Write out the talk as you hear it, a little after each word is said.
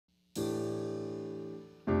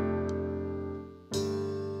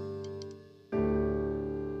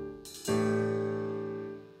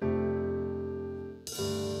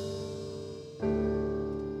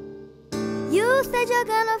said you're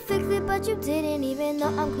gonna fix it, but you didn't. Even though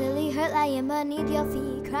I'm clearly hurt, lying beneath your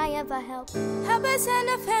feet, crying for help. Help us end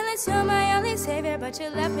the feelings, you're my only savior, but you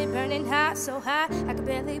left me burning hot, so hot I could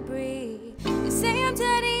barely breathe. You say I'm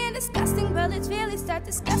dirty and disgusting, but let's really start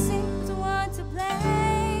discussing who's the one to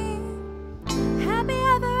blame. Happy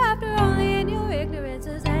ever after, only in your ignorance.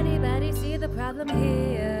 Does anybody see the problem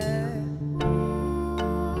here?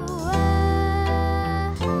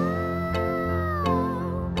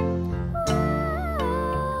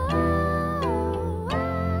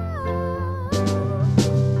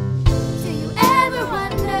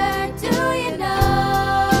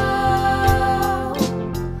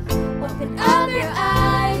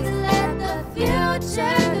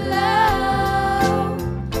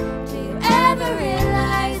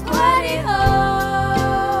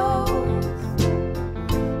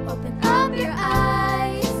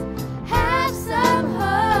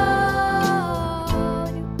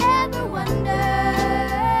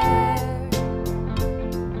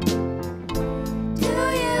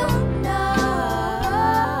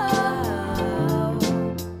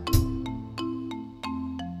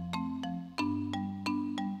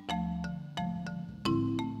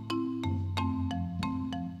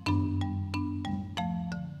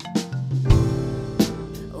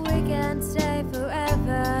 Stay forever.